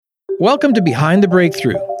Welcome to Behind the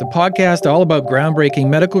Breakthrough, the podcast all about groundbreaking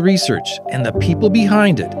medical research and the people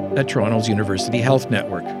behind it at Toronto's University Health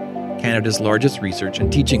Network, Canada's largest research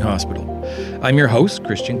and teaching hospital. I'm your host,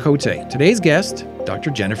 Christian Cote. Today's guest, Dr.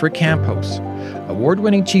 Jennifer Campos,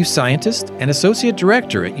 award-winning chief scientist and associate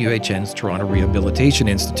director at UHN's Toronto Rehabilitation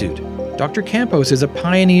Institute. Dr. Campos is a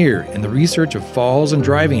pioneer in the research of falls and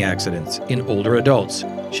driving accidents in older adults.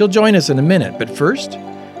 She'll join us in a minute, but first,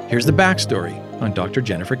 here's the backstory on Dr.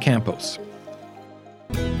 Jennifer Campos.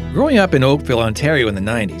 Growing up in Oakville, Ontario in the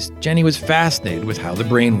 90s, Jenny was fascinated with how the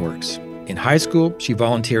brain works. In high school, she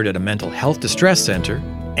volunteered at a mental health distress center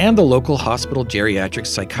and the local hospital geriatric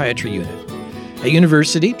psychiatry unit. At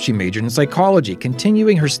university, she majored in psychology,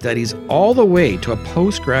 continuing her studies all the way to a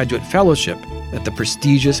postgraduate fellowship at the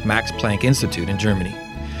prestigious Max Planck Institute in Germany.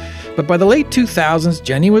 But by the late 2000s,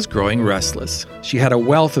 Jenny was growing restless. She had a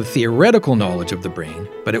wealth of theoretical knowledge of the brain,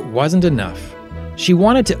 but it wasn't enough. She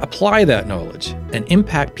wanted to apply that knowledge and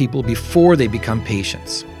impact people before they become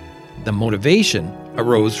patients. The motivation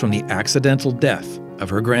arose from the accidental death of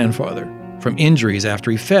her grandfather, from injuries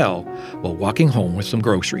after he fell while walking home with some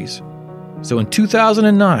groceries. So in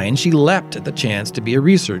 2009, she leapt at the chance to be a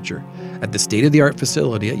researcher at the state-of-the-art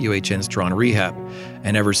facility at UHN's Toronto Rehab.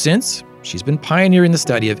 And ever since, she's been pioneering the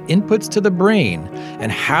study of inputs to the brain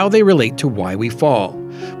and how they relate to why we fall,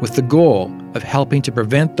 with the goal of helping to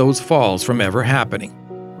prevent those falls from ever happening.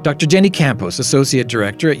 Dr. Jenny Campos, Associate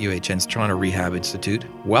Director at UHN's Toronto Rehab Institute,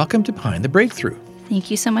 welcome to Behind the Breakthrough.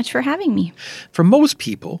 Thank you so much for having me. For most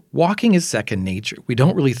people, walking is second nature. We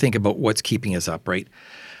don't really think about what's keeping us upright.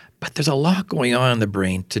 But there's a lot going on in the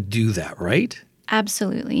brain to do that, right?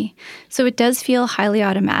 Absolutely. So it does feel highly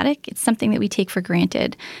automatic. It's something that we take for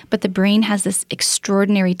granted. But the brain has this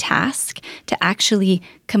extraordinary task to actually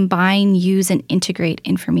combine, use, and integrate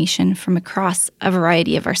information from across a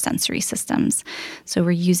variety of our sensory systems. So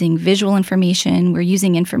we're using visual information, we're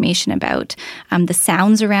using information about the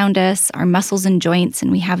sounds around us, our muscles and joints,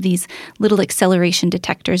 and we have these little acceleration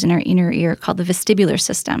detectors in our inner ear called the vestibular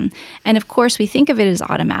system. And of course, we think of it as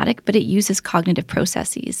automatic, but it uses cognitive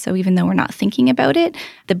processes. So even though we're not thinking about it,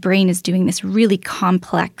 the brain is doing this really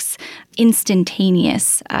complex,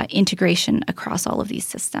 instantaneous integration across all of these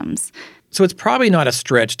systems. So it's probably not a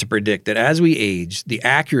stretch to predict that as we age, the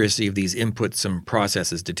accuracy of these inputs and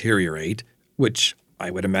processes deteriorate, which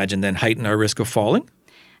I would imagine then heighten our risk of falling?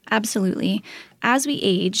 Absolutely. As we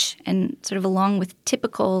age, and sort of along with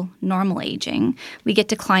typical normal aging, we get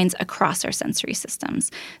declines across our sensory systems.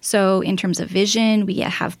 So in terms of vision, we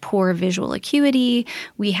have poor visual acuity,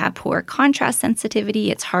 we have poor contrast sensitivity.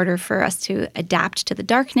 It's harder for us to adapt to the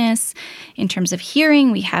darkness. In terms of hearing,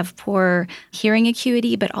 we have poor hearing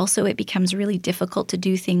acuity, but also it becomes really difficult to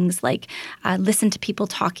do things like listen to people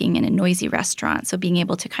talking in a noisy restaurant. So being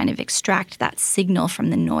able to kind of extract that signal from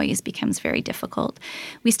the noise becomes very difficult.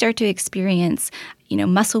 We start to experience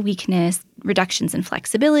muscle weakness, reductions in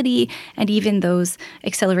flexibility, and even those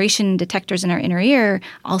acceleration detectors in our inner ear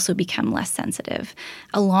also become less sensitive.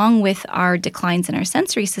 Along with our declines in our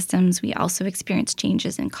sensory systems, we also experience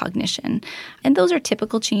changes in cognition. And those are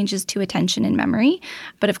typical changes to attention and memory.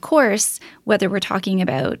 But of course, whether we're talking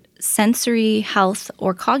about sensory health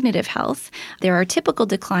or cognitive health, there are typical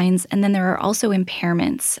declines, and then there are also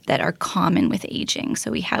impairments that are common with aging.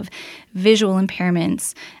 So we have visual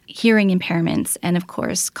impairments, hearing impairments, and of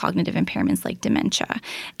course, cognitive impairments like dementia.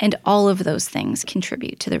 And all of those things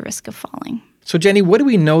contribute to the risk of falling. So Jenny, what do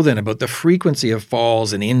we know then about the frequency of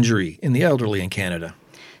falls and injury in the elderly in Canada?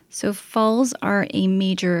 So falls are a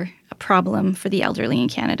major problem for the elderly in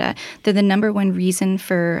Canada. They're the number one reason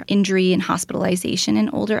for injury and hospitalization in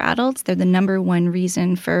older adults. They're the number one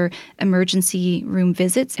reason for emergency room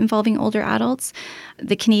visits involving older adults.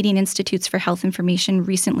 The Canadian Institutes for Health Information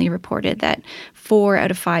recently reported that 4 out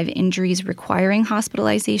of 5 injuries requiring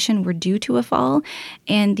hospitalization were due to a fall,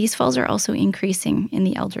 and these falls are also increasing in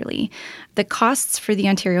the elderly. The costs for the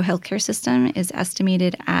Ontario healthcare system is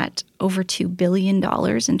estimated at over $2 billion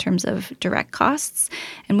in terms of direct costs.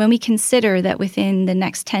 And when we consider that within the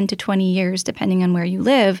next 10 to 20 years, depending on where you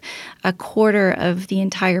live, a quarter of the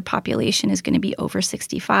entire population is going to be over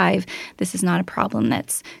 65, this is not a problem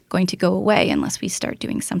that's going to go away unless we start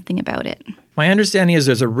doing something about it. My understanding is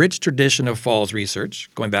there's a rich tradition of falls research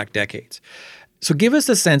going back decades. So give us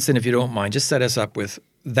a sense, and if you don't mind, just set us up with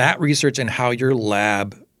that research and how your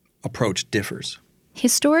lab approach differs.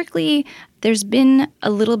 Historically, there's been a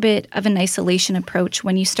little bit of an isolation approach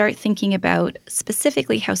when you start thinking about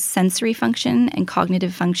specifically how sensory function and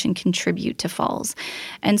cognitive function contribute to falls.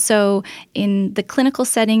 And so in the clinical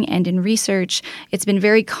setting and in research, it's been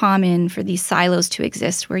very common for these silos to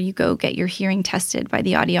exist where you go get your hearing tested by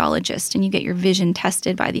the audiologist and you get your vision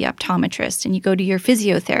tested by the optometrist and you go to your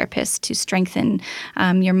physiotherapist to strengthen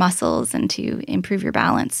your muscles and to improve your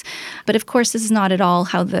balance. But of course, this is not at all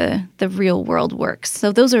how the real world works.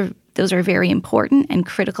 So those are very important and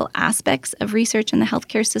critical aspects of research in the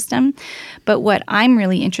healthcare system. But what I'm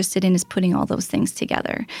really interested in is putting all those things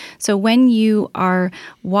together. So when you are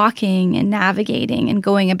walking and navigating and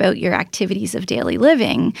going about your activities of daily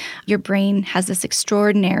living, your brain has this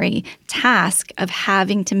extraordinary task of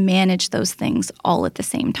having to manage those things all at the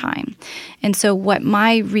same time. And so what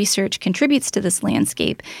my research contributes to this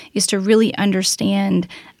landscape is to really understand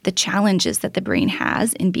the challenges that the brain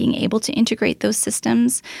has in being able to integrate those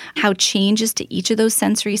systems, how changes to each of those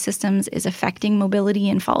sensory systems is affecting mobility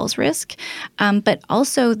and falls risk. But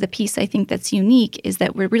also the piece I think that's unique is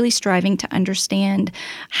that we're really striving to understand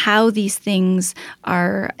how these things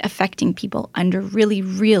are affecting people under really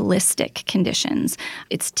realistic conditions.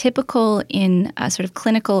 It's typical in a sort of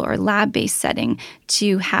clinical or lab-based setting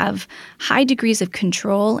to have high degrees of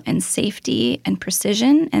control and safety and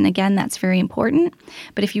precision. And again, that's very important.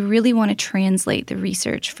 But if you really want to translate the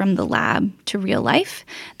research from the lab to real life,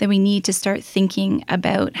 then we need to start thinking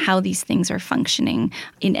about how these things are functioning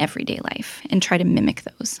in everyday life and try to mimic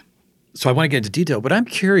those. So I want to get into detail, but I'm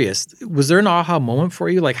curious, was there an aha moment for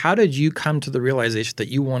you? Like, how did you come to the realization that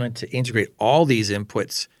you wanted to integrate all these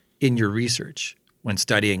inputs in your research when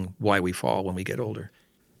studying why we fall when we get older?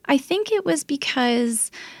 I think it was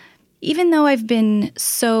because even though I've been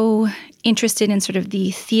so interested in sort of the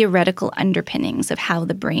theoretical underpinnings of how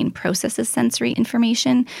the brain processes sensory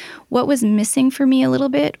information, what was missing for me a little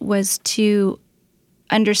bit was to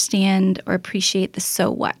understand or appreciate the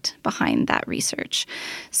so what behind that research.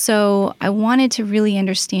 So I wanted to really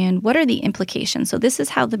understand what are the implications. So this is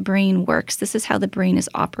how the brain works. This is how the brain is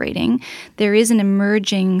operating. There is an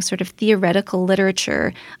emerging sort of theoretical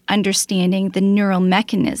literature understanding the neural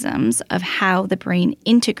mechanisms of how the brain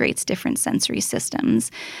integrates different sensory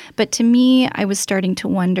systems. But to me, I was starting to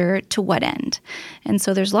wonder to what end. And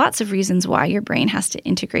so there's lots of reasons why your brain has to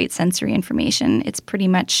integrate sensory information. It's pretty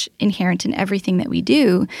much inherent in everything that we do.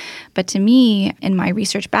 But to me, in my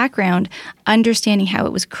research background, understanding how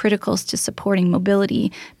it was critical to supporting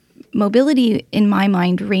mobility in my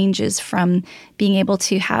mind ranges from being able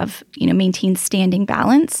to have, maintain standing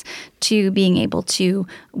balance to being able to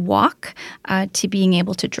walk to being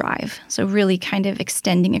able to drive. So really kind of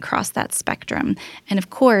extending across that spectrum. And of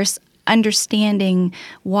course, understanding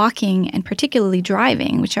walking and particularly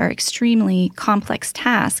driving, which are extremely complex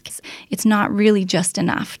tasks, it's not really just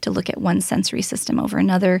enough to look at one sensory system over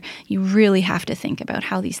another. You really have to think about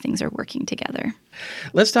how these things are working together.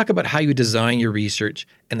 Let's talk about how you design your research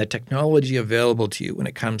and the technology available to you when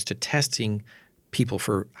it comes to testing people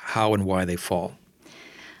for how and why they fall.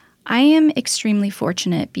 I am extremely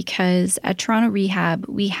fortunate because at Toronto Rehab,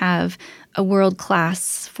 we have a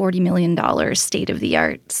world-class $40 million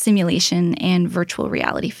state-of-the-art simulation and virtual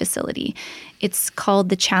reality facility. It's called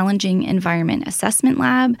the Challenging Environment Assessment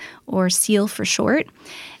Lab, or CEAL for short.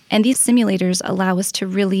 And these simulators allow us to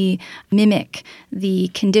really mimic the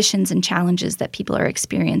conditions and challenges that people are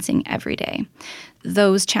experiencing every day.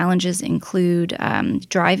 Those challenges include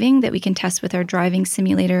driving that we can test with our driving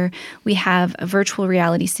simulator. We have a virtual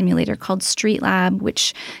reality simulator called Street Lab,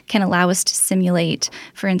 which can allow us to simulate,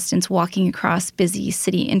 for instance, walking across busy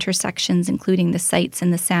city intersections, including the sights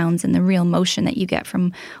and the sounds and the real motion that you get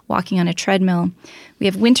from walking on a treadmill. We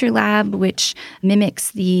have Winter Lab, which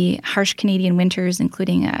mimics the harsh Canadian winters,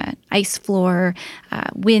 including ice floor,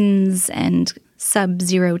 winds, and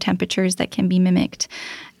sub-zero temperatures that can be mimicked.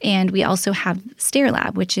 And we also have Stair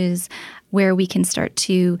Lab, which is where we can start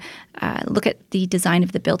to look at the design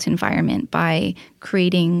of the built environment by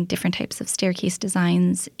creating different types of staircase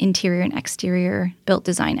designs, interior and exterior built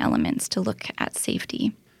design elements to look at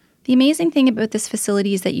safety. The amazing thing about this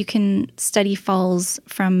facility is that you can study falls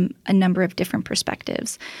from a number of different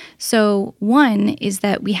perspectives. So one is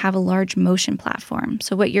that we have a large motion platform.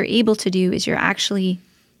 So what you're able to do is you're actually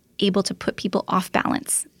able to put people off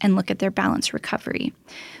balance and look at their balance recovery.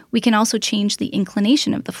 We can also change the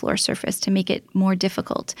inclination of the floor surface to make it more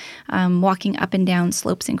difficult, walking up and down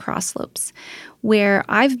slopes and cross slopes. Where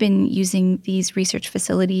I've been using these research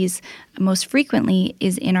facilities most frequently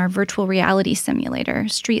is in our virtual reality simulator,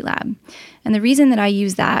 Street Lab. And the reason that I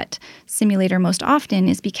use that simulator most often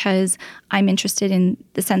is because I'm interested in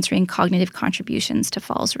the sensory and cognitive contributions to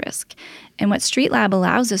falls risk. And what Street Lab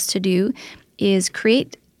allows us to do is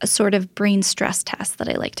create a sort of brain stress test that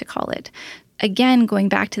I like to call it. Again, going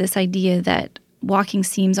back to this idea that walking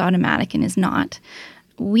seems automatic and is not,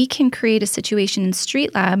 we can create a situation in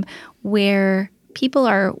Streetlab where people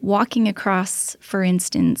are walking across, for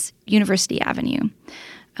instance, University Avenue,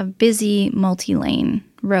 a busy multi-lane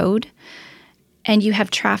road, and you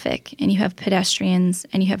have traffic and you have pedestrians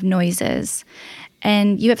and you have noises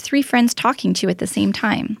and you have 3 friends talking to you at the same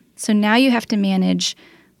time. So now you have to manage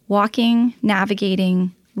walking,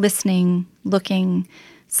 navigating, listening, looking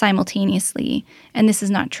simultaneously, and this is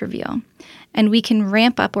not trivial. And we can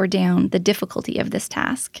ramp up or down the difficulty of this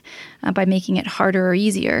task by making it harder or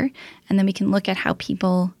easier, and then we can look at how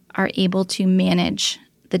people are able to manage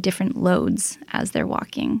the different loads as they're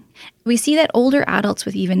walking. We see that older adults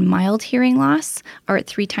with even mild hearing loss are at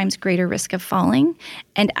 3 times greater risk of falling,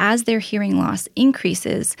 and as their hearing loss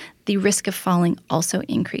increases, the risk of falling also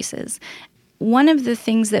increases. One of the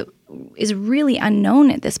things that is really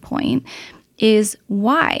unknown at this point is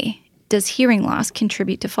why does hearing loss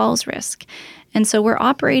contribute to falls risk? And so we're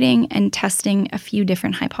operating and testing a few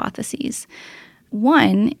different hypotheses.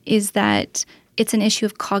 One is that it's an issue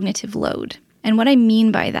of cognitive load. And what I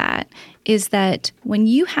mean by that is that when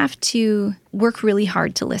you have to work really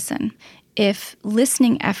hard to listen, if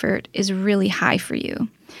listening effort is really high for you,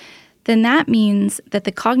 then that means that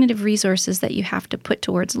the cognitive resources that you have to put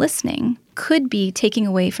towards listening could be taking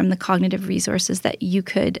away from the cognitive resources that you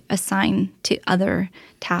could assign to other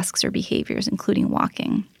tasks or behaviors, including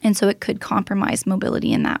walking. And so it could compromise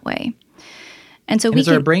mobility in that way. And so is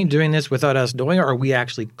our brain doing this without us knowing, or are we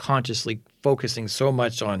actually consciously focusing so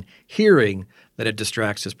much on hearing that it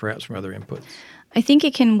distracts us perhaps from other inputs? I think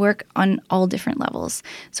it can work on all different levels.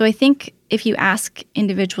 So I think if you ask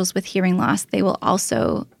individuals with hearing loss, they will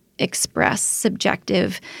also express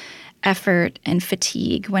subjective effort and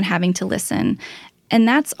fatigue when having to listen. And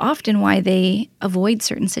that's often why they avoid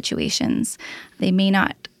certain situations. They may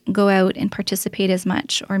not go out and participate as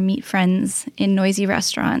much or meet friends in noisy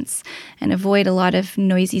restaurants and avoid a lot of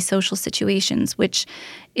noisy social situations, which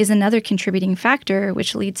is another contributing factor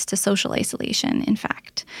which leads to social isolation, in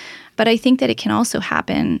fact. But I think that it can also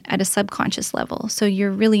happen at a subconscious level. So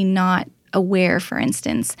you're really not aware, for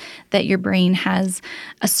instance, that your brain has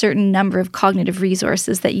a certain number of cognitive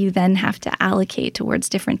resources that you then have to allocate towards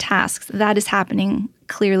different tasks. That is happening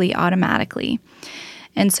clearly automatically.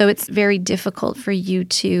 And so it's very difficult for you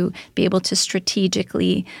to be able to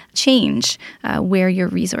strategically change where your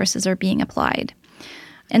resources are being applied.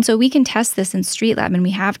 And so we can test this in Streetlab, and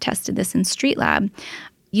we have tested this in Streetlab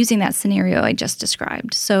using that scenario I just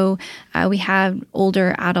described. So we have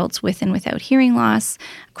older adults with and without hearing loss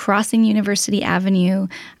crossing University Avenue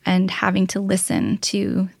and having to listen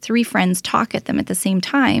to 3 friends talk at them at the same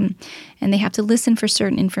time, and they have to listen for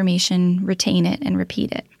certain information, retain it, and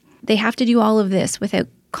repeat it. They have to do all of this without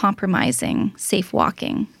compromising safe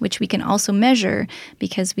walking, which we can also measure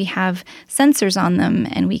because we have sensors on them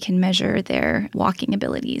and we can measure their walking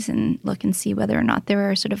abilities and look and see whether or not there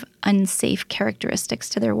are sort of unsafe characteristics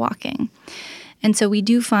to their walking. And so we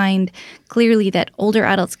do find clearly that older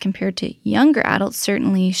adults compared to younger adults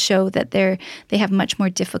certainly show that they have much more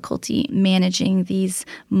difficulty managing these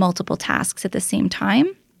multiple tasks at the same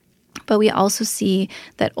time. But we also see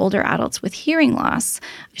that older adults with hearing loss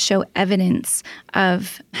show evidence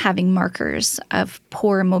of having markers of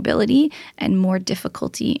poor mobility and more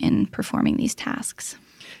difficulty in performing these tasks.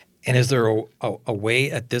 And is there a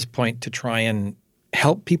way at this point to try and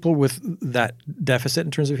help people with that deficit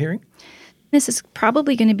in terms of hearing? This is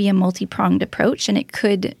probably going to be a multi-pronged approach, and it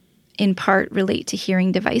could in part relate to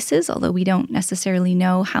hearing devices, although we don't necessarily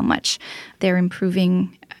know how much they're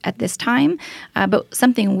improving at this time. But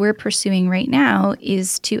something we're pursuing right now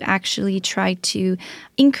is to actually try to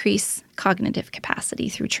increase cognitive capacity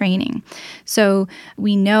through training. So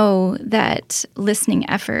we know that listening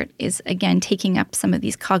effort is, again, taking up some of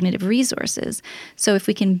these cognitive resources. So if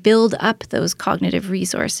we can build up those cognitive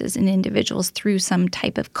resources in individuals through some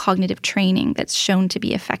type of cognitive training that's shown to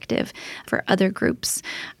be effective for other groups,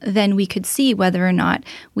 then we could see whether or not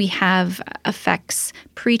we have effects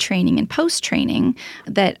pre-training and post-training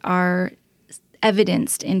that are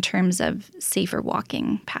evidenced in terms of safer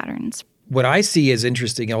walking patterns. What I see as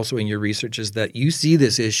interesting also in your research is that you see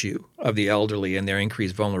this issue of the elderly and their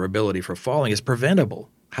increased vulnerability for falling is preventable.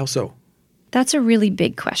 How so? That's a really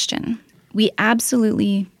big question. We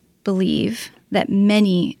absolutely believe that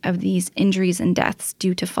many of these injuries and deaths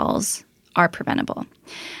due to falls are preventable.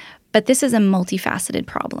 But this is a multifaceted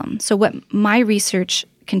problem. So what my research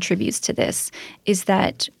contributes to this is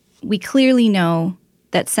that we clearly know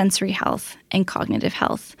that sensory health and cognitive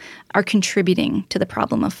health are contributing to the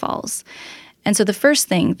problem of falls. And so the first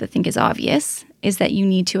thing that I think is obvious is that you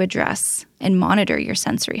need to address and monitor your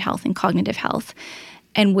sensory health and cognitive health,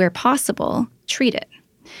 and where possible, treat it.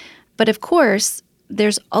 But of course,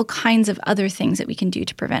 there's all kinds of other things that we can do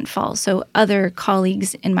to prevent falls. So other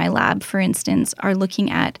colleagues in my lab, for instance, are looking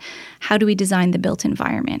at how do we design the built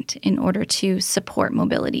environment in order to support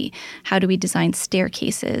mobility? How do we design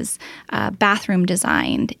staircases, bathroom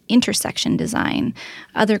design, intersection design?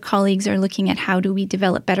 Other colleagues are looking at how do we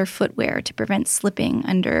develop better footwear to prevent slipping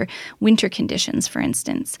under winter conditions, for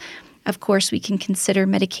instance. Of course, we can consider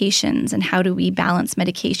medications and how do we balance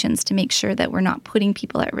medications to make sure that we're not putting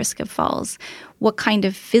people at risk of falls. What kind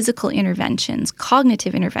of physical interventions,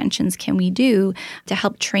 cognitive interventions can we do to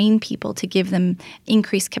help train people to give them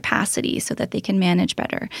increased capacity so that they can manage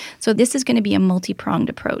better? So this is going to be a multi-pronged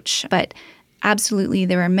approach, but absolutely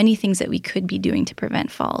there are many things that we could be doing to prevent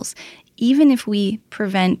falls. Even if we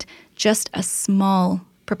prevent just a small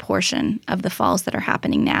proportion of the falls that are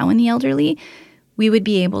happening now in the elderly, we would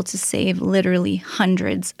be able to save literally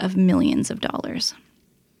hundreds of millions of dollars.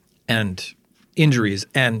 And injuries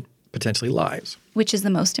and potentially lives. Which is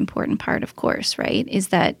the most important part, of course, right? Is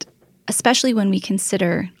that especially when we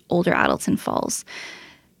consider older adults and falls,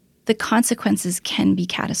 the consequences can be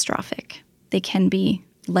catastrophic. They can be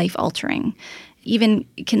life-altering. Even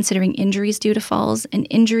considering injuries due to falls, an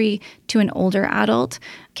injury to an older adult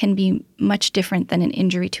can be much different than an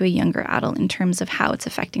injury to a younger adult in terms of how it's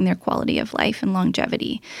affecting their quality of life and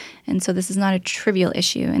longevity. And so this is not a trivial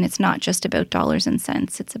issue, and it's not just about dollars and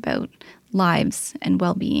cents. It's about lives and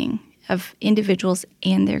well-being of individuals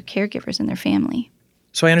and their caregivers and their family.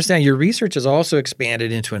 So I understand your research has also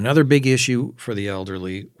expanded into another big issue for the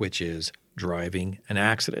elderly, which is driving and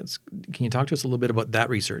accidents. Can you talk to us a little bit about that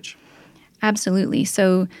research? Absolutely.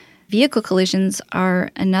 So vehicle collisions are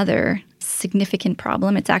another significant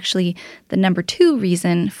problem. It's actually the number 2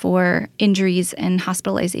 reason for injuries and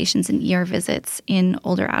hospitalizations and ER visits in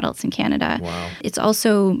older adults in Canada. Wow. It's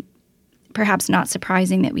also perhaps not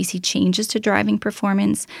surprising that we see changes to driving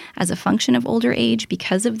performance as a function of older age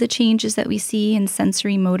because of the changes that we see in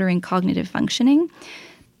sensory, motor, and cognitive functioning.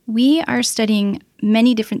 We are studying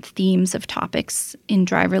many different themes of topics in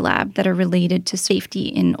Driver Lab that are related to safety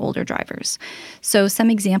in older drivers. So some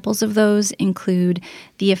examples of those include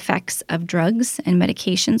the effects of drugs and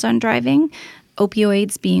medications on driving,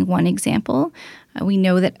 opioids being one example. We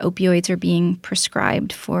know that opioids are being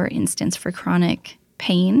prescribed, for instance, for chronic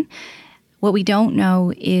pain. What we don't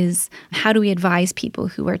know is how do we advise people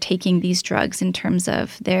who are taking these drugs in terms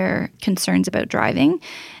of their concerns about driving,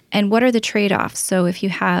 and what are the trade-offs? So if you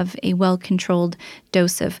have a well-controlled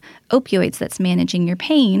dose of opioids that's managing your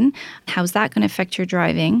pain, how's that going to affect your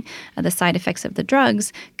driving, the side effects of the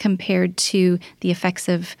drugs, compared to the effects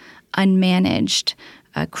of unmanaged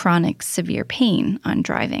chronic severe pain on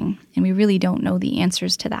driving? And we really don't know the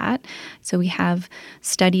answers to that. So we have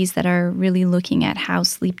studies that are really looking at how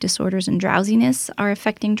sleep disorders and drowsiness are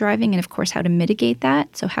affecting driving, and of course how to mitigate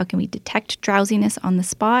that. So how can we detect drowsiness on the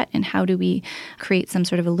spot, and how do we create some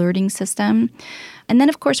sort of alerting system? And then,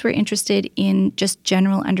 of course, we're interested in just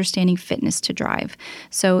general understanding fitness to drive.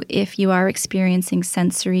 So if you are experiencing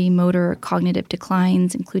sensory, motor, or cognitive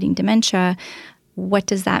declines, including dementia, what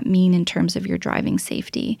does that mean in terms of your driving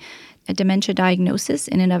safety? A dementia diagnosis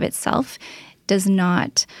in and of itself does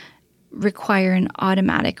not require an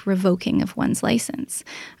automatic revoking of one's license.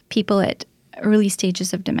 People at early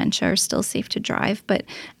stages of dementia are still safe to drive, but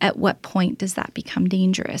at what point does that become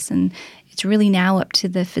dangerous? And it's really now up to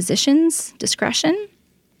the physician's discretion.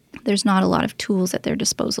 There's not a lot of tools at their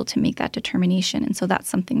disposal to make that determination, and so that's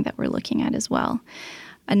something that we're looking at as well.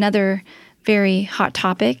 Another very hot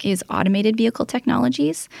topic is automated vehicle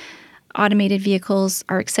technologies. Automated vehicles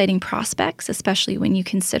are exciting prospects, especially when you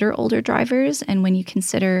consider older drivers and when you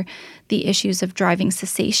consider the issues of driving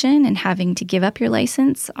cessation and having to give up your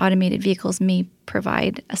license. Automated vehicles may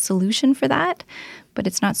provide a solution for that, but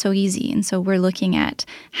it's not so easy. And so we're looking at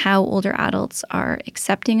how older adults are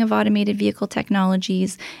accepting of automated vehicle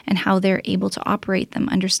technologies and how they're able to operate them,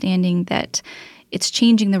 understanding that it's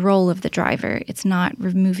changing the role of the driver. It's not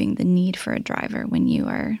removing the need for a driver when you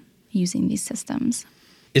are using these systems.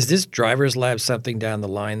 Is this driver's lab something down the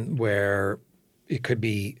line where it could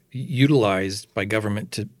be utilized by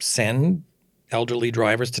government to send elderly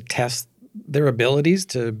drivers to test their abilities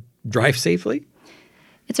to drive safely?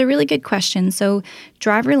 It's a really good question. So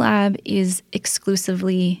Driver Lab is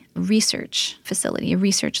exclusively a research facility, a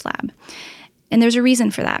research lab. And there's a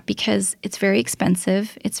reason for that, because it's very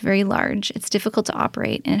expensive, it's very large, it's difficult to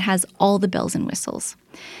operate, and it has all the bells and whistles.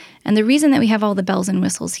 And the reason that we have all the bells and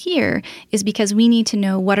whistles here is because we need to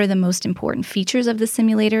know what are the most important features of the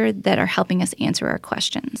simulator that are helping us answer our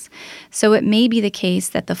questions. So it may be the case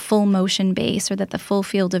that the full motion base or that the full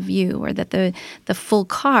field of view or that the full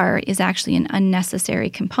car is actually an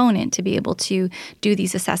unnecessary component to be able to do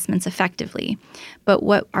these assessments effectively. But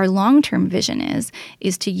what our long-term vision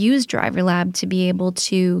is to use DriverLab to be able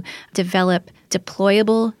to develop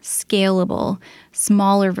deployable, scalable,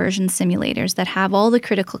 smaller version simulators that have all the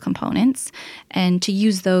critical components and to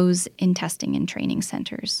use those in testing and training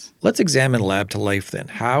centers. Let's examine lab to life then.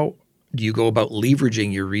 How do you go about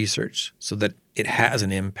leveraging your research so that it has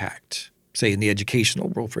an impact, say in the educational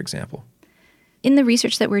world, for example? In the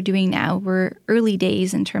research that we're doing now, we're early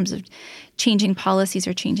days in terms of changing policies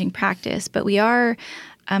or changing practice, but we are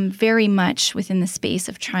very much within the space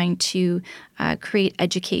of trying to create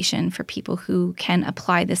education for people who can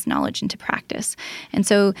apply this knowledge into practice. And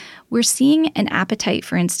so we're seeing an appetite,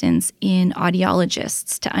 for instance, in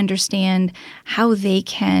audiologists to understand how they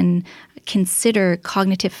can consider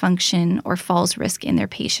cognitive function or falls risk in their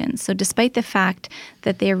patients. So despite the fact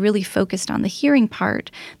that they're really focused on the hearing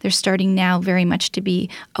part, they're starting now very much to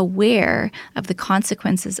be aware of the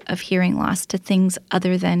consequences of hearing loss to things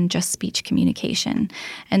other than just speech communication.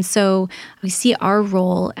 And so we see our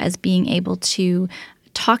role as being able to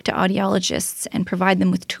talk to audiologists and provide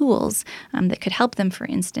them with tools that could help them, for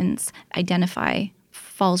instance, identify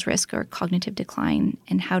falls risk or cognitive decline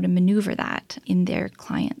and how to maneuver that in their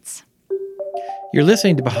clients. You're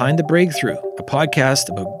listening to Behind the Breakthrough, a podcast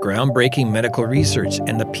about groundbreaking medical research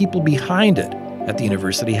and the people behind it at the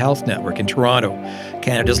University Health Network in Toronto,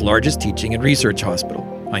 Canada's largest teaching and research hospital.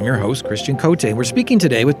 I'm your host, Christian Cote, and we're speaking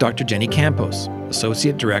today with Dr. Jenny Campos,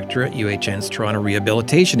 Associate Director at UHN's Toronto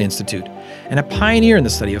Rehabilitation Institute, and a pioneer in the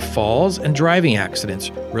study of falls and driving accidents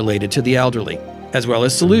related to the elderly, as well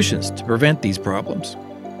as solutions to prevent these problems.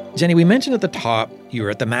 Jenny, we mentioned at the top you were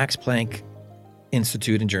at the Max Planck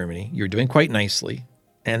Institute in Germany. You were doing quite nicely.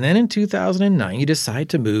 And then in 2009, you decide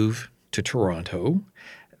to move to Toronto.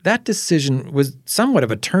 That decision was somewhat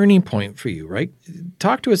of a turning point for you, right?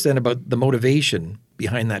 Talk to us then about the motivation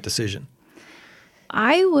behind that decision.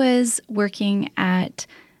 I was working at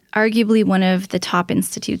arguably one of the top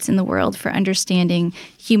institutes in the world for understanding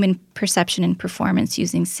human perception and performance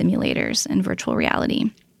using simulators and virtual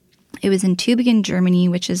reality. It was in Tübingen, Germany,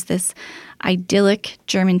 which is this idyllic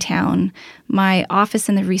German town. My office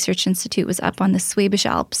in the Research Institute was up on the Schwäbisch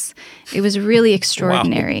Alps. It was really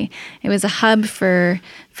extraordinary. Wow. It was a hub for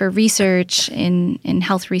research in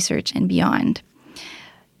health research and beyond.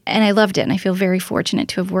 And I loved it, and I feel very fortunate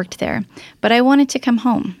to have worked there. But I wanted to come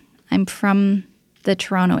home. I'm from the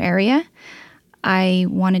Toronto area. I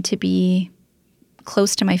wanted to be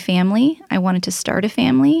close to my family. I wanted to start a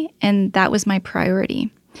family, and that was my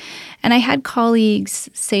priority. And I had colleagues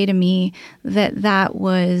say to me that that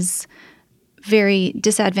was very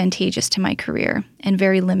disadvantageous to my career and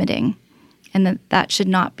very limiting, and that that should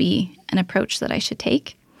not be an approach that I should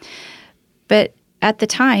take. But at the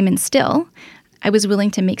time, and still, I was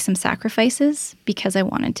willing to make some sacrifices because I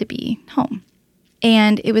wanted to be home.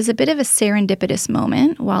 And it was a bit of a serendipitous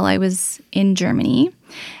moment while I was in Germany.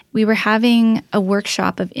 We were having a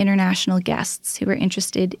workshop of international guests who were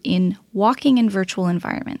interested in walking in virtual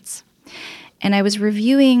environments. And I was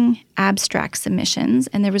reviewing abstract submissions,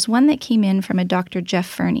 and there was one that came in from a Dr. Jeff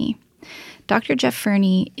Fernie. Dr. Jeff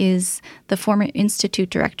Fernie is the former institute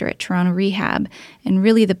director at Toronto Rehab and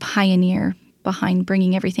really the pioneer behind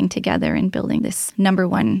bringing everything together and building this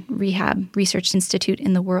 #1 rehab research institute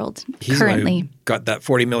in the world. He's currently got that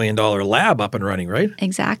 $40 million lab up and running, right?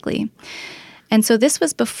 Exactly. And so this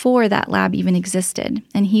was before that lab even existed.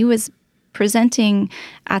 And he was presenting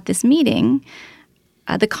at this meeting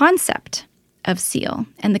the concept of SEAL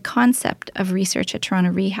and the concept of research at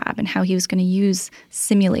Toronto Rehab and how he was going to use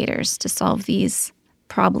simulators to solve these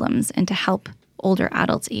problems and to help older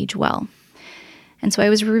adults age well. And so I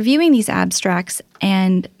was reviewing these abstracts,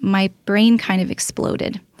 and my brain kind of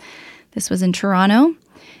exploded. This was in Toronto.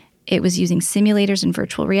 It was using simulators and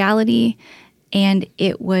virtual reality, and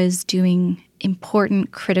it was doing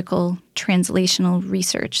important, critical, translational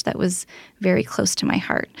research that was very close to my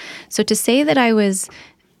heart. So to say that I was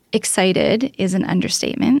excited is an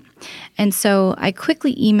understatement. And so I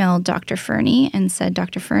quickly emailed Dr. Fernie and said,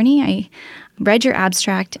 Dr. Fernie, I read your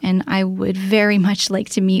abstract, and I would very much like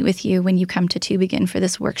to meet with you when you come to Tübingen for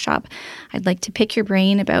this workshop. I'd like to pick your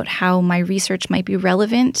brain about how my research might be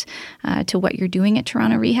relevant to what you're doing at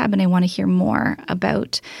Toronto Rehab, and I want to hear more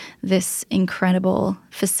about this incredible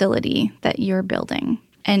facility that you're building.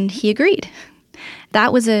 And he agreed.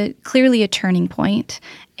 That was clearly a turning point.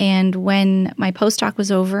 And when my postdoc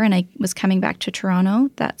was over and I was coming back to Toronto,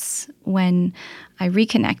 that's when I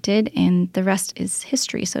reconnected, and the rest is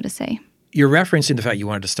history, so to say. You're referencing the fact you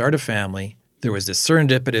wanted to start a family. There was this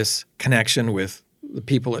serendipitous connection with the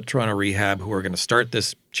people at Toronto Rehab who are going to start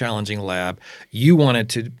this challenging lab. You wanted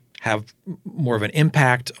to have more of an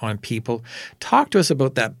impact on people. Talk to us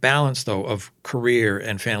about that balance, though, of career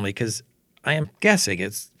and family, because I am guessing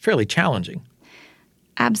it's fairly challenging.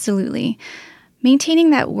 Absolutely.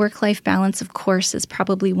 Maintaining that work-life balance, of course, is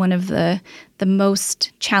probably one of the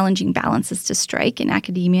most challenging balances to strike in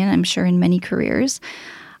academia, and I'm sure in many careers.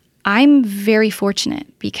 I'm very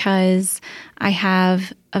fortunate because I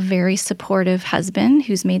have a very supportive husband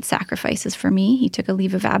who's made sacrifices for me. He took a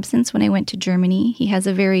leave of absence when I went to Germany. He has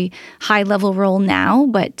a very high-level role now,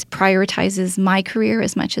 but prioritizes my career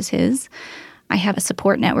as much as his. I have a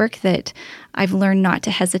support network that I've learned not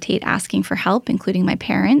to hesitate asking for help, including my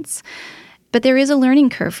parents. But there is a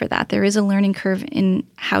learning curve for that. There is a learning curve in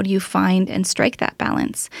how do you find and strike that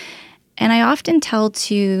balance. And I often tell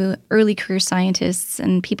to early career scientists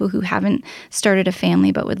and people who haven't started a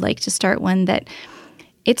family but would like to start one that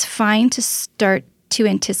it's fine to start to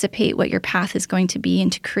anticipate what your path is going to be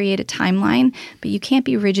and to create a timeline, but you can't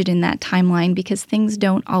be rigid in that timeline because things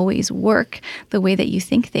don't always work the way that you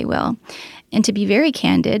think they will. And to be very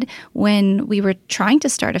candid, when we were trying to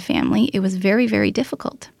start a family, it was very, very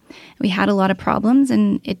difficult. We had a lot of problems,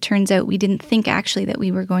 and it turns out we didn't think actually that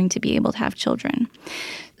we were going to be able to have children.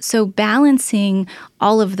 So balancing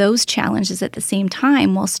all of those challenges at the same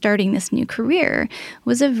time while starting this new career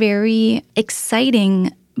was a very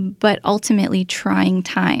exciting but ultimately trying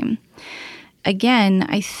time. Again,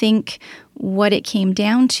 I think what it came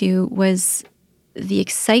down to was the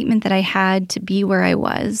excitement that I had to be where I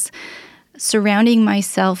was, surrounding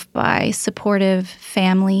myself by supportive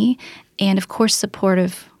family and, of course,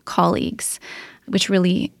 supportive colleagues, which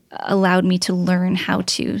really allowed me to learn how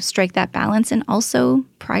to strike that balance and also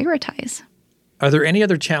prioritize. Are there any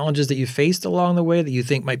other challenges that you faced along the way that you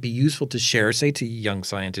think might be useful to share, say, to young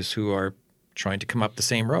scientists who are trying to come up the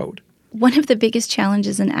same road? One of the biggest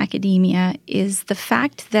challenges in academia is the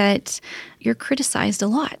fact that you're criticized a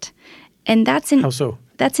lot. And that's How so?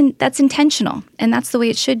 That's intentional, and that's the way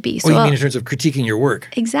it should be. So, you mean in terms of critiquing your work?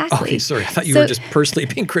 Exactly. Okay, sorry. I thought you were just personally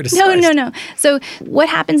being criticized. No. So what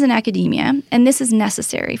happens in academia, and this is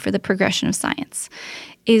necessary for the progression of science,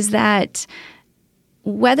 is that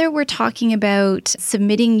whether we're talking about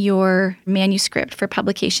submitting your manuscript for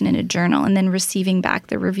publication in a journal and then receiving back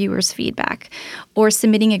the reviewer's feedback, or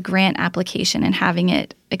submitting a grant application and having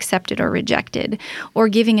it accepted or rejected, or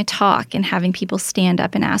giving a talk and having people stand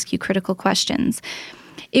up and ask you critical questions,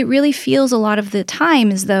 it really feels a lot of the time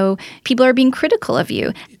as though people are being critical of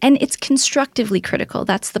you. And it's constructively critical.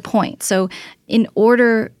 That's the point. So in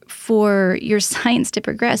order for your science to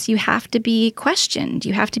progress, you have to be questioned.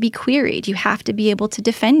 You have to be queried. You have to be able to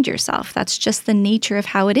defend yourself. That's just the nature of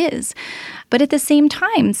how it is. But at the same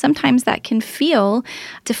time, sometimes that can feel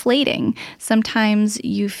deflating. Sometimes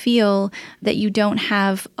you feel that you don't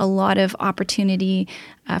have a lot of opportunity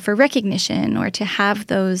for recognition or to have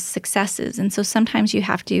those successes. And so sometimes you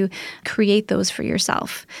have to create those for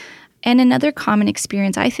yourself. And another common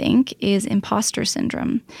experience, I think, is imposter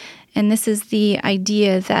syndrome. And this is the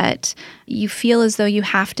idea that you feel as though you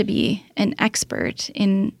have to be an expert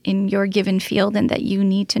in your given field and that you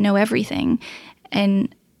need to know everything.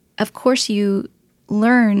 And of course, you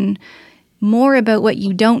learn more about what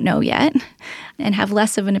you don't know yet and have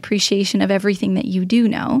less of an appreciation of everything that you do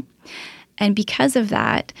know. And because of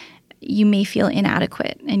that, you may feel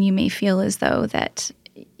inadequate, and you may feel as though that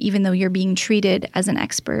even though you're being treated as an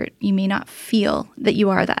expert, you may not feel that you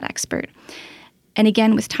are that expert. And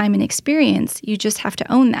again, with time and experience, you just have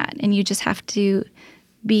to own that, and you just have to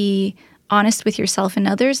be honest with yourself and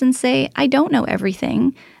others and say, I don't know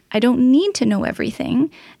everything. I don't need to know everything,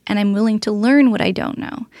 and I'm willing to learn what I don't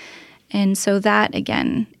know. And so that,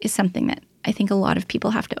 again, is something that I think a lot of people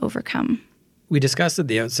have to overcome. We discussed at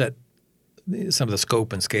the outset some of the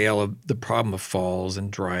scope and scale of the problem of falls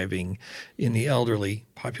and driving in the elderly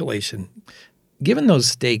population. Given those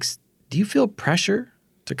stakes, do you feel pressure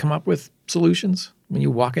to come up with solutions when you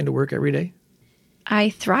walk into work every day? I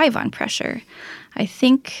thrive on pressure. I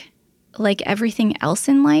think, like everything else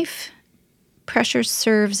in life, pressure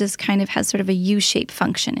serves as has sort of a U-shaped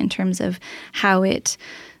function in terms of how it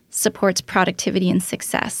supports productivity and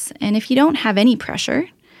success. And if you don't have any pressure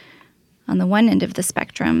on the one end of the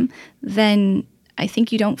spectrum, then I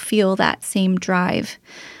think you don't feel that same drive.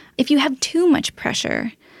 If you have too much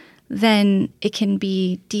pressure, then it can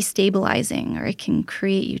be destabilizing, or it can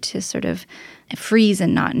create you to sort of freeze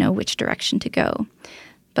and not know which direction to go.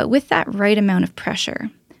 But with that right amount of pressure,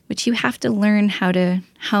 which you have to learn how to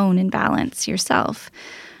hone and balance yourself,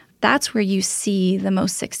 that's where you see the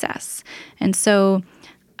most success. And so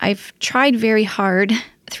I've tried very hard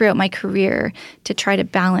throughout my career to try to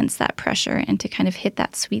balance that pressure and to kind of hit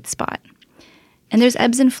that sweet spot. And there's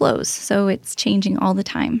ebbs and flows, so it's changing all the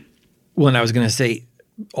time. Well, and I was going to say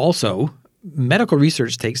also, medical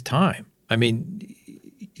research takes time. I mean,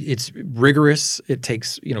 it's rigorous. It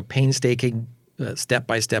takes, painstaking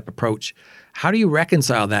step-by-step approach. How do you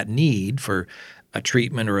reconcile that need for a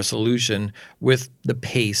treatment or a solution with the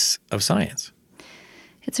pace of science?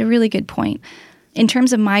 It's a really good point. In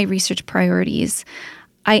terms of my research priorities,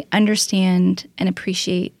 I understand and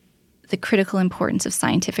appreciate the critical importance of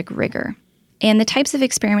scientific rigor. And the types of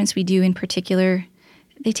experiments we do in particular,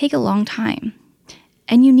 they take a long time.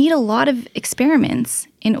 And you need a lot of experiments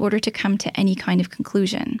in order to come to any kind of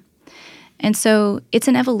conclusion. And so it's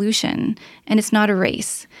an evolution, and it's not a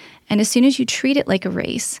race. And as soon as you treat it like a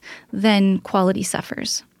race, then quality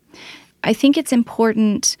suffers. I think it's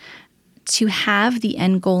important to have the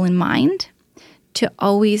end goal in mind, to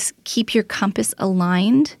always keep your compass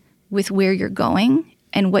aligned with where you're going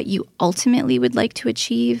and what you ultimately would like to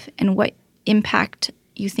achieve and what impact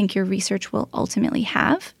you think your research will ultimately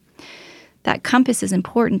have. That compass is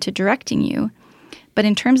important to directing you, but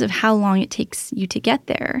in terms of how long it takes you to get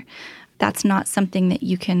there, that's not something that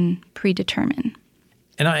you can predetermine.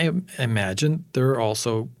 And I imagine there are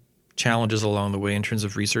also challenges along the way in terms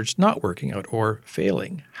of research not working out or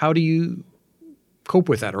failing. How do you cope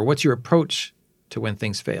with that, or what's your approach to when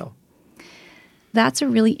things fail? That's a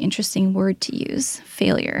really interesting word to use,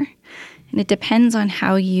 failure. And it depends on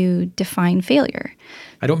how you define failure.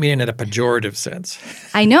 I don't mean it in a pejorative sense.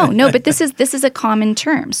 I know. No, but this is a common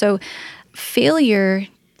term. So failure,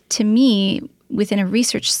 to me, within a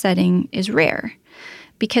research setting is rare.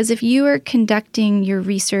 Because if you are conducting your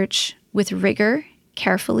research with rigor,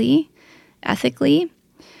 carefully, ethically,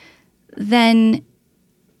 then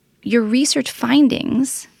your research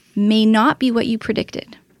findings may not be what you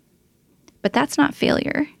predicted. But that's not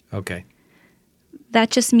failure. Okay. That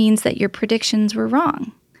just means that your predictions were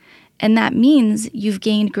wrong. And that means you've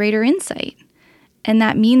gained greater insight. And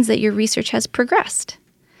that means that your research has progressed.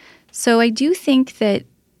 So I do think that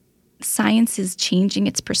science is changing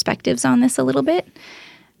its perspectives on this a little bit.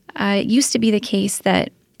 It used to be the case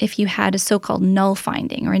that if you had a so-called null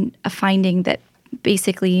finding, or a finding that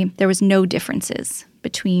basically there was no differences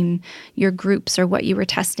between your groups or what you were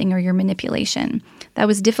testing or your manipulation, that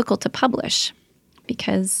was difficult to publish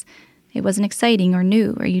because it wasn't exciting or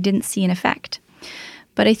new, or you didn't see an effect.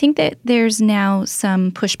 But I think that there's now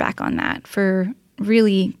some pushback on that for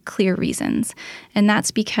really clear reasons. And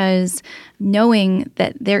that's because knowing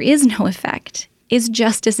that there is no effect is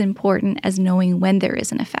just as important as knowing when there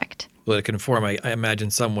is an effect. Well, it can inform, I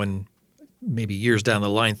imagine, someone maybe years down the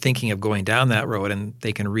line thinking of going down that road, and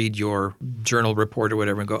they can read your journal report or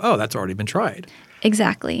whatever and go, oh, that's already been tried.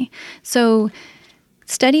 Exactly. So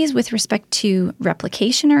studies with respect to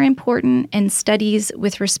replication are important, and studies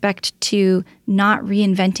with respect to not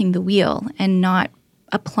reinventing the wheel and not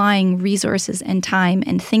applying resources and time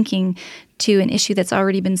and thinking to an issue that's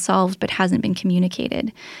already been solved but hasn't been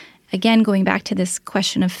communicated. Again, going back to this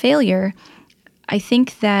question of failure, I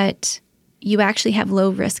think that you actually have low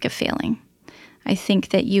risk of failing. I think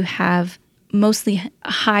that you have mostly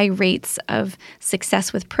high rates of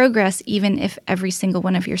success with progress, even if every single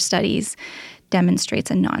one of your studies demonstrates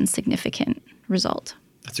a non-significant result.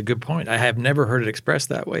 That's a good point. I have never heard it expressed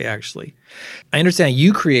that way, actually. I understand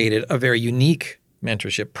you created a very unique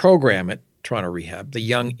mentorship program at Toronto Rehab, the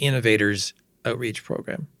Young Innovators Outreach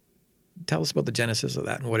Program. Tell us about the genesis of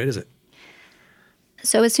that and what is it?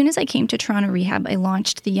 So as soon as I came to Toronto Rehab, I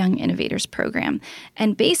launched the Young Innovators Program.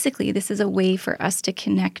 And basically, this is a way for us to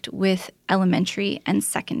connect with elementary and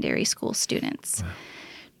secondary school students. Wow.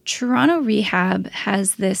 Toronto Rehab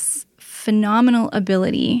has this phenomenal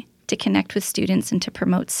ability to connect with students and to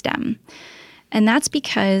promote STEM. And that's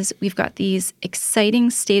because we've got these exciting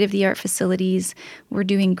state-of-the-art facilities. We're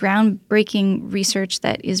doing groundbreaking research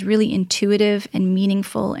that is really intuitive and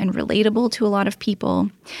meaningful and relatable to a lot of people.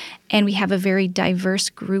 And we have a very diverse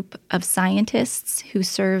group of scientists who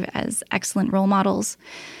serve as excellent role models.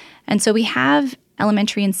 And so we have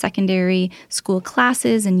elementary and secondary school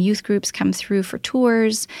classes and youth groups come through for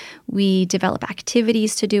tours. We develop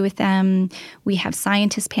activities to do with them. We have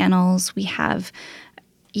scientist panels. We have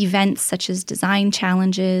events such as design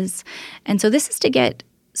challenges. And so this is to get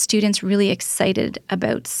students really excited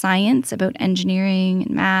about science, about engineering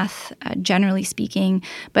and math, generally speaking,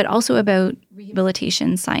 but also about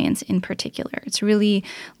rehabilitation science in particular. It's really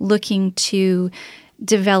looking to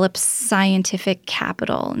develop scientific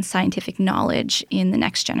capital and scientific knowledge in the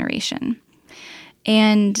next generation.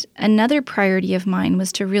 And another priority of mine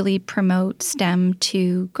was to really promote STEM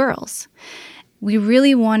to girls. We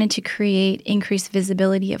really wanted to create increased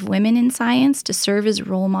visibility of women in science to serve as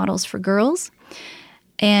role models for girls.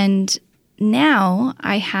 And now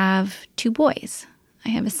I have 2 boys. I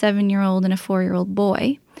have a 7-year-old and a 4-year-old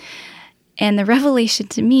boy. And the revelation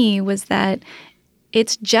to me was that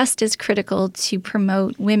it's just as critical to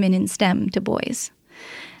promote women in STEM to boys.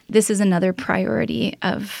 This is another priority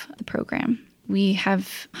of the program. We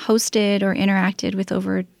have hosted or interacted with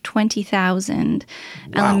over 20,000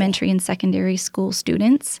 elementary and secondary school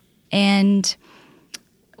students. And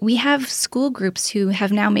we have school groups who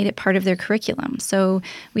have now made it part of their curriculum. So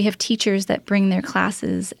we have teachers that bring their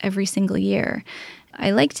classes every single year.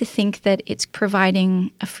 I like to think that it's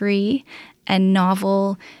providing a free and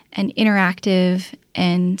novel and interactive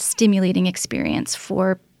and stimulating experience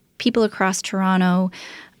for people across Toronto,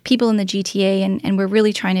 people in the GTA, and we're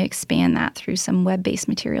really trying to expand that through some web-based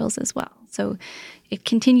materials as well. So it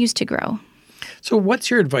continues to grow. So what's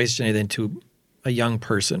your advice, Jenny, then to a young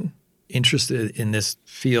person interested in this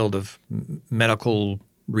field of medical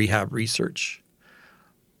rehab research?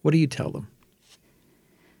 What do you tell them?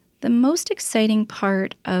 The most exciting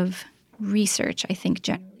part of research, I think,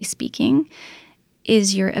 generally speaking,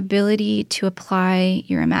 is your ability to apply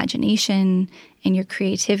your imagination and your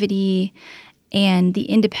creativity and the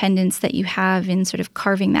independence that you have in sort of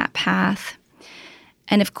carving that path.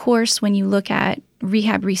 And of course, when you look at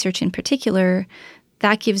rehab research in particular,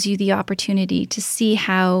 that gives you the opportunity to see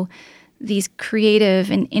how these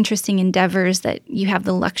creative and interesting endeavors that you have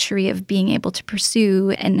the luxury of being able to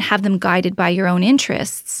pursue and have them guided by your own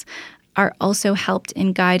interests are also helped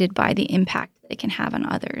and guided by the impact that it can have on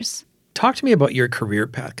others. Talk to me about your career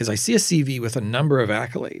path, because I see a CV with a number of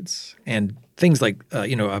accolades and things like,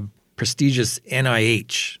 a prestigious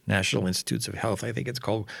NIH, National Institutes of Health, I think it's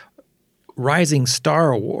called, Rising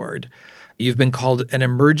Star Award. You've been called an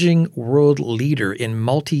emerging world leader in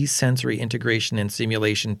multi-sensory integration and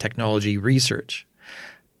simulation technology research.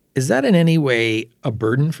 Is that in any way a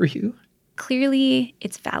burden for you? Clearly,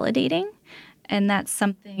 it's validating, and that's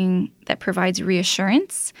something that provides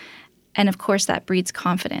reassurance. And of course, that breeds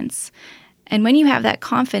confidence. And when you have that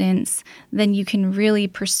confidence, then you can really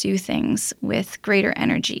pursue things with greater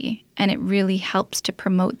energy, and it really helps to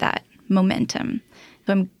promote that momentum.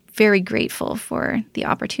 So I'm very grateful for the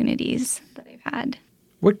opportunities that I've had.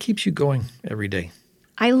 What keeps you going every day?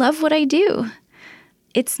 I love what I do.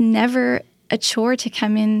 It's never a chore to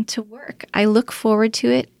come in to work. I look forward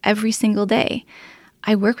to it every single day.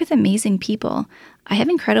 I work with amazing people. I have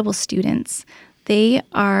incredible students. They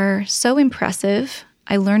are so impressive.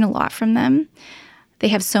 I learn a lot from them. They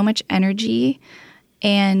have so much energy.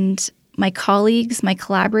 And my colleagues, my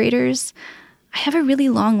collaborators, I have a really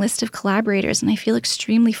long list of collaborators, and I feel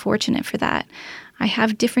extremely fortunate for that. I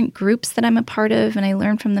have different groups that I'm a part of, and I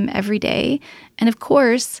learn from them every day. And of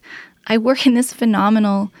course, I work in this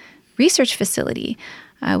phenomenal research facility.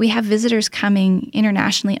 We have visitors coming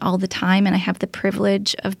internationally all the time, and I have the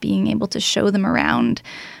privilege of being able to show them around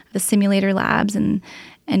the simulator labs and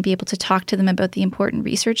be able to talk to them about the important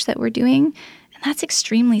research that we're doing. And that's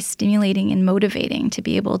extremely stimulating and motivating to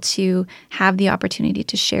be able to have the opportunity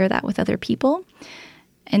to share that with other people.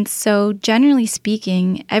 And so generally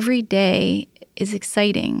speaking, every day is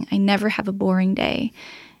exciting. I never have a boring day.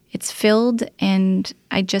 It's filled, and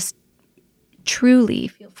I just truly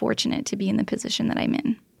feel fortunate to be in the position that I'm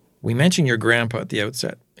in. We mentioned your grandpa at the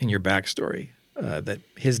outset in your backstory, that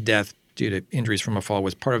his death due to injuries from a fall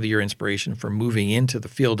was part of your inspiration for moving into the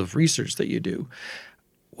field of research that you do.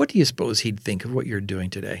 What do you suppose he'd think of what you're doing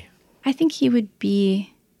today? I think he would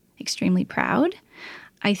be extremely proud.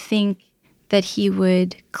 I think that he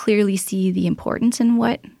would clearly see the importance in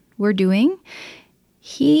what we're doing.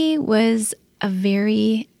 He was a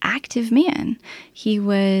very active man. He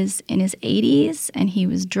was in his 80s, and he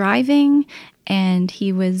was driving, and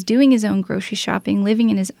he was doing his own grocery shopping, living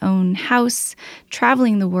in his own house,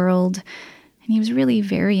 traveling the world, and he was really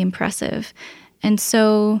very impressive. And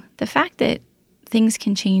so the fact that things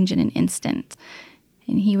can change in an instant,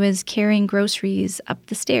 and he was carrying groceries up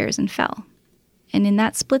the stairs and fell. And in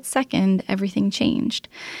that split second, everything changed.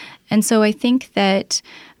 And so I think that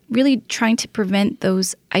really trying to prevent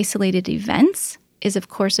those isolated events is, of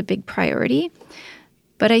course, a big priority.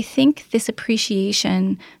 But I think this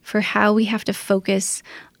appreciation for how we have to focus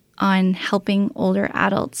on helping older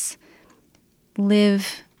adults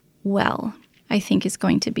live well, I think is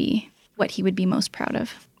going to be what he would be most proud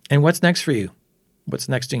of. And what's next for you? What's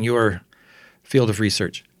next in your field of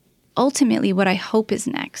research? Ultimately, what I hope is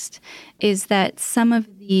next is that some of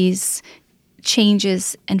these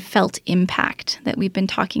changes and felt impact that we've been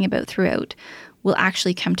talking about throughout will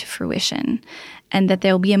actually come to fruition, and that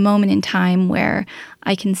there will be a moment in time where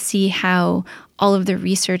I can see how all of the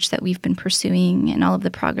research that we've been pursuing and all of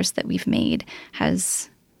the progress that we've made has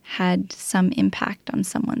had some impact on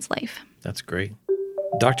someone's life. That's great.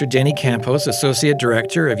 Dr. Jenny Campos, Associate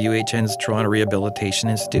Director of UHN's Toronto Rehabilitation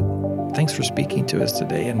Institute. Thanks for speaking to us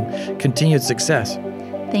today, and continued success.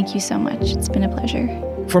 Thank you so much. It's been a pleasure.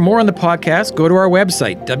 For more on the podcast, go to our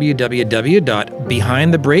website,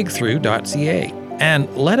 www.behindthebreakthrough.ca,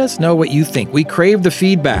 and let us know what you think. We crave the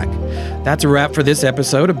feedback. That's a wrap for this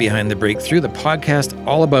episode of Behind the Breakthrough, the podcast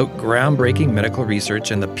all about groundbreaking medical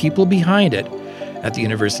research and the people behind it at the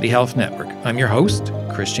University Health Network. I'm your host,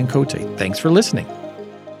 Christian Cote. Thanks for listening.